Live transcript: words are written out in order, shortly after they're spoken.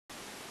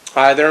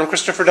Hi there, I'm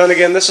Christopher Dunn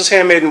again. This is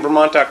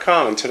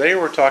HandmadeInVermont.com, and today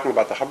we're talking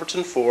about the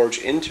Hubbardton Forge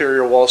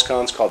interior wall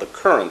sconce called the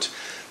Current.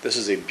 This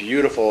is a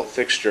beautiful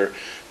fixture.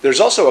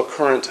 There's also a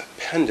Current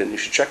pendant. You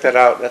should check that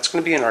out. That's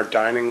going to be in our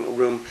dining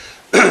room,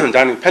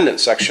 dining pendant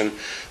section.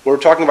 What we're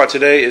talking about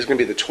today is going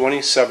to be the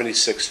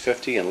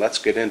 207650, and let's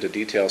get into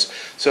details.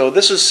 So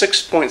this is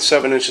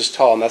 6.7 inches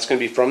tall, and that's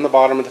going to be from the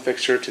bottom of the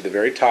fixture to the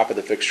very top of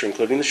the fixture,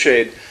 including the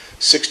shade.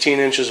 16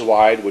 inches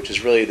wide, which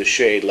is really the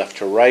shade left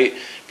to right.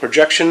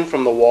 Projection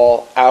from the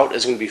wall out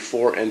is going to be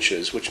 4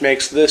 inches, which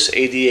makes this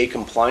ADA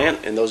compliant.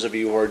 And those of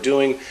you who are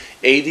doing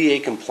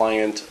ADA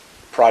compliant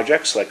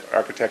projects, like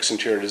architects,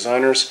 interior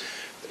designers,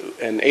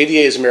 and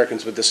ADA is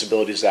Americans with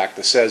Disabilities Act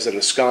that says that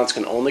a sconce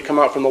can only come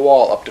out from the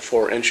wall up to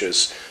 4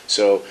 inches.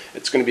 So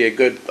it's going to be a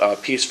good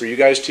piece for you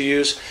guys to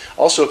use.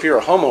 Also, if you're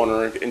a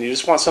homeowner and you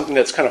just want something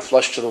that's kind of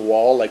flush to the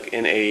wall, like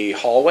in a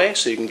hallway,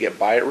 so you can get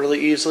by it really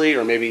easily,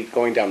 or maybe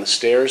going down the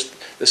stairs,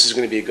 this is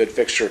going to be a good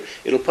fixture.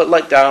 It'll put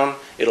light down,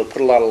 it'll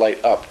put a lot of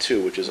light up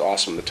too, which is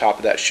awesome. The top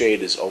of that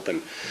shade is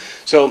open.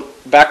 So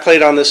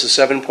backplate on this is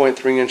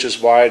 7.3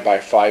 inches wide by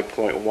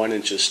 5.1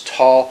 inches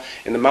tall,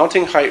 and the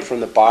mounting height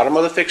from the bottom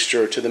of the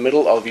fixture to the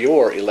middle of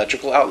your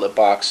electrical outlet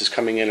box is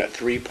coming in at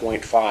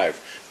 3.5.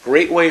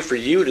 Great way for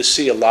you to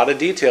see a lot of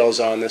details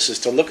on this is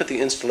to look at the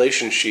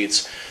installation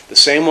sheets, the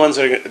same ones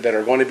that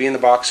are going to be in the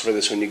box for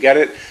this when you get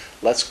it.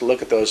 Let's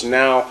look at those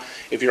now.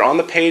 If you're on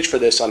the page for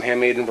this on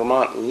Handmade in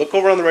Vermont, look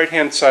over on the right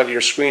hand side of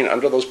your screen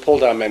under those pull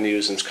down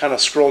menus and kind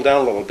of scroll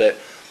down a little bit.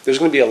 There's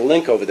going to be a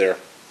link over there.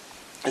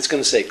 It's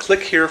going to say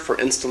click here for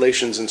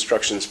installations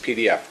instructions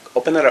PDF.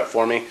 Open that up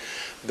for me.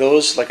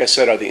 Those, like I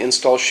said, are the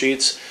install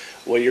sheets.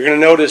 What you're going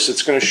to notice,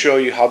 it's going to show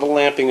you how the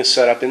lamping is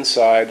set up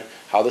inside,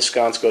 how the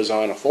sconce goes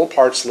on, a full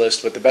parts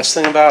list, but the best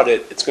thing about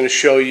it, it's going to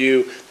show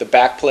you the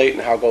back plate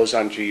and how it goes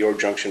onto your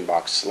junction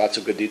box. Lots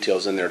of good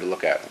details in there to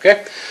look at.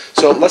 Okay,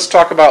 so let's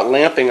talk about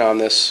lamping on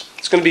this.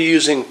 It's going to be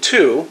using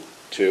two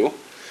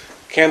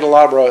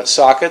candelabra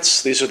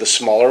sockets. These are the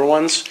smaller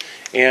ones,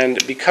 and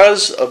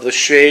because of the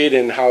shade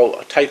and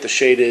how tight the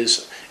shade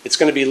is, it's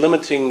going to be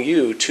limiting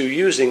you to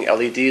using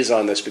LEDs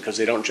on this because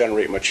they don't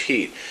generate much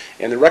heat.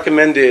 And the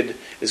recommended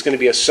is going to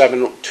be a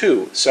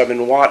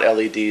 7 watt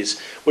LEDs,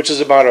 which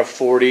is about a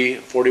 40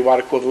 watt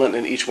equivalent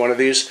in each one of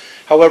these.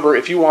 However,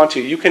 if you want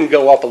to, you can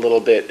go up a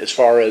little bit as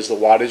far as the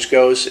wattage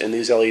goes in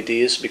these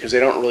LEDs because they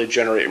don't really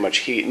generate much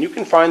heat. And you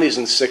can find these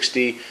in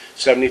 60,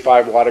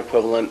 75 watt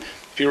equivalent.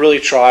 If you really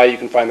try, you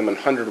can find them in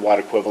 100 watt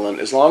equivalent.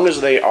 As long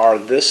as they are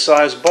this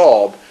size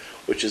bulb,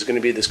 which is going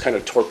to be this kind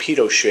of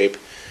torpedo shape,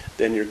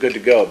 then you're good to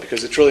go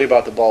because it's really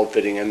about the bulb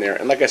fitting in there.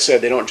 And like I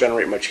said, they don't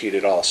generate much heat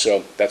at all,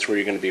 so that's where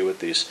you're going to be with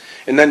these.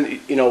 And then,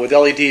 you know, with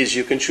LEDs,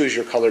 you can choose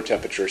your color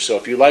temperature. So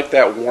if you like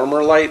that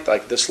warmer light,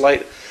 like this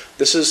light,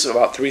 this is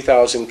about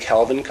 3,000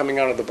 Kelvin coming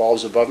out of the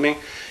bulbs above me.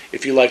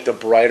 If you like the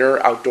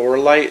brighter outdoor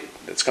light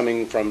that's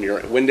coming from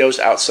your windows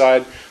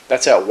outside,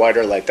 that's that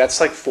wider light. That's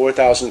like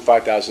 4,000,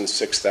 5,000,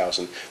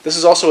 6,000. This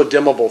is also a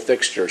dimmable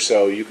fixture,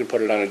 so you can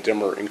put it on a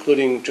dimmer,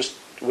 including just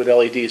with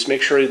LEDs.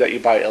 Make sure that you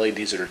buy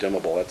LEDs that are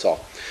dimmable, that's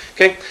all.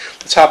 Okay,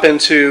 let's hop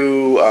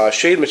into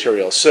shade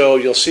materials. So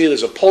you'll see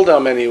there's a pull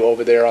down menu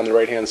over there on the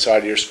right hand side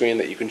of your screen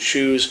that you can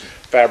choose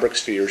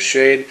fabrics for your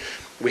shade.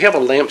 We have a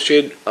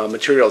lampshade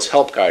materials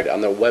help guide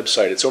on their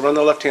website. It's over on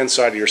the left hand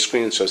side of your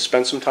screen, so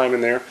spend some time in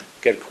there,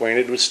 get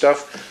acquainted with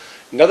stuff.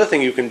 Another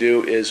thing you can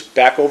do is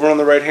back over on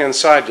the right hand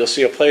side, you'll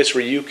see a place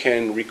where you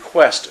can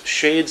request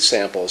shade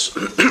samples.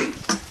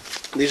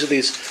 These are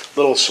these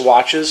little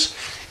swatches,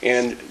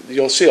 and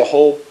you'll see a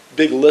whole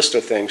big list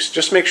of things.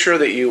 Just make sure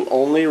that you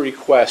only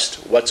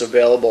request what's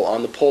available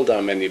on the pull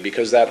down menu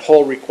because that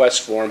whole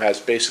request form has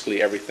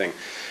basically everything.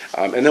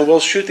 And then we'll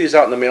shoot these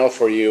out in the mail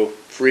for you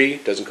free,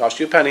 doesn't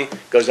cost you a penny,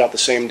 goes out the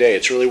same day.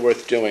 It's really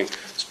worth doing,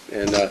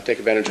 and take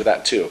advantage of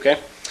that too, okay?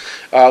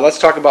 Let's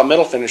talk about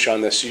metal finish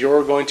on this.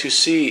 You're going to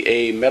see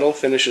a metal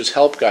finishes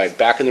help guide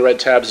back in the red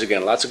tabs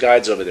again. Lots of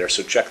guides over there,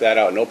 so check that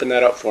out and open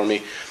that up for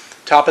me.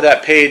 Top of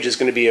that page is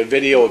going to be a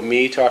video of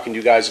me talking to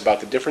you guys about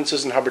the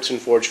differences in Hubbardton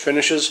Forge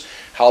finishes,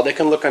 how they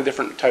can look on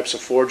different types of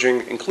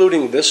forging,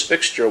 including this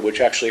fixture, which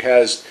actually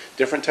has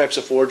different types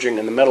of forging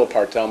in the metal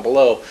part down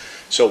below.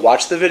 So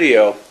watch the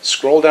video,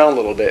 scroll down a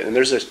little bit, and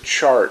there's a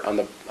chart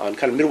on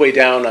kind of midway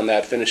down on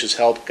that finishes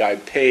help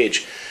guide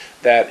page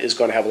that is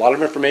going to have a lot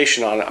of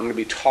information on it I'm going to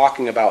be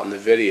talking about in the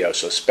video.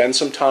 So spend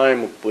some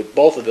time with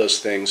both of those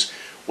things.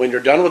 When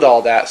you're done with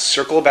all that,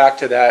 circle back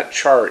to that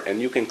chart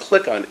and you can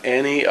click on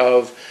any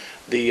of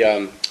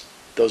the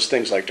those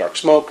things like dark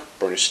smoke,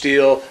 burnished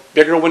steel.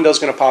 Bigger window's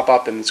going to pop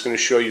up and it's going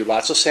to show you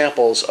lots of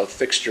samples of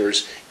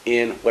fixtures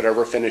in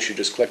whatever finish you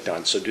just clicked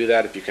on. So do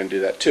that if you can do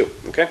that too.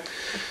 Okay.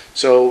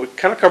 So we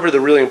kind of covered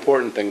the really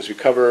important things. We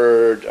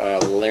covered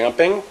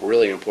lamping,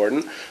 really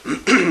important.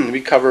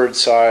 We covered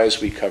size.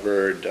 We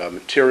covered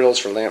materials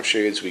for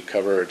lampshades. We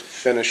covered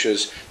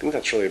finishes. I think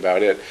that's really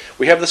about it.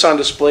 We have this on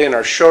display in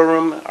our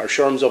showroom. Our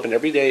showroom's open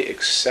every day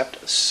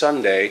except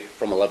Sunday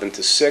from 11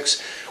 to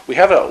 6. We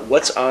have a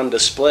what's on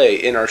display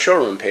in our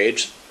showroom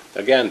page.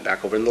 Again,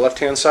 back over in the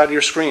left-hand side of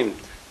your screen.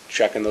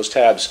 Checking those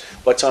tabs.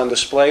 What's on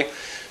display?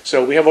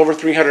 So we have over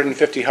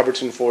 350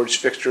 Hubbardton forged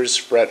fixtures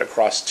spread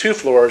across 2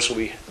 floors.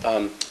 We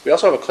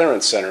also have a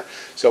clearance center.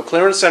 So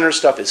clearance center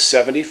stuff is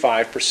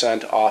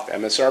 75% off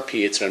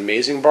MSRP. It's an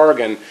amazing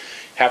bargain.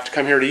 Have to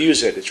come here to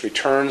use it. It's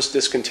returns,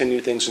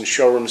 discontinued things, and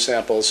showroom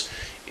samples,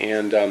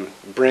 and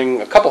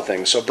bring a couple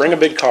things. So bring a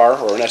big car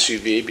or an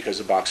SUV because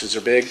the boxes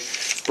are big.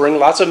 Bring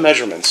lots of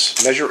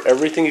measurements. Measure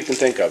everything you can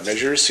think of.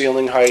 Measure your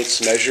ceiling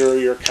heights, measure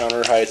your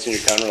counter heights and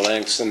your counter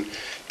lengths, and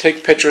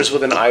take pictures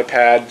with an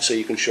iPad so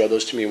you can show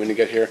those to me when you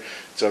get here.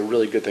 It's a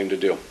really good thing to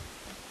do.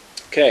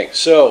 Okay,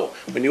 so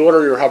when you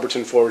order your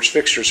Hubbardton forged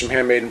fixtures from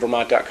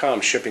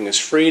HandmadeInVermont.com, shipping is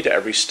free to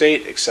every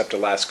state except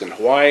Alaska and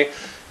Hawaii.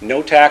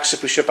 No tax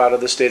if we ship out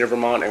of the state of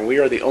Vermont, and we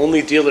are the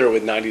only dealer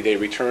with 90-day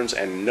returns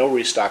and no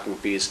restocking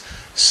fees.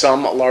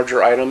 Some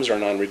larger items are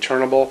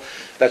non-returnable.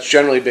 That's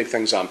generally big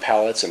things on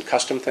pallets and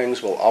custom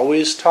things. We'll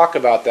always talk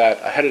about that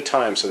ahead of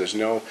time so there's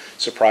no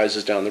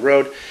surprises down the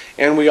road.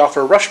 And we offer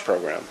a rush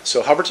program.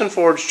 So Hubbardton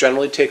Forge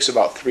generally takes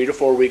about 3 to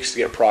 4 weeks to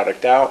get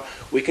product out.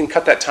 We can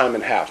cut that time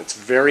in half. It's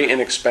very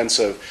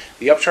inexpensive.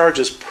 The upcharge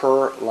is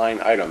per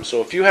line item.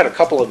 So if you had a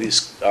couple of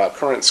these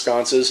current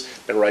sconces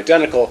that are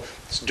identical,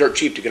 it's dirt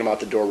cheap to get them out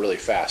the door really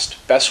fast.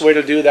 Best way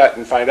to do that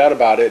and find out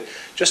about it,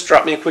 just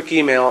drop me a quick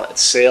email at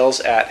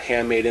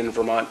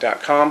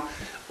sales@HandmadeInVermont.com,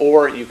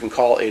 or you can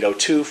call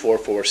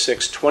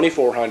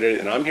 802-446-2400,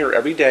 and I'm here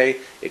every day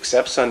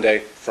except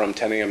Sunday from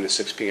 10 a.m. to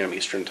 6 p.m.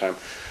 Eastern Time.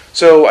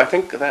 So I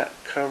think that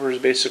covers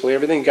basically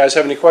everything. You guys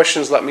have any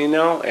questions, let me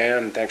know,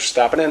 and thanks for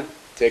stopping in.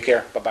 Take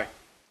care. Bye-bye.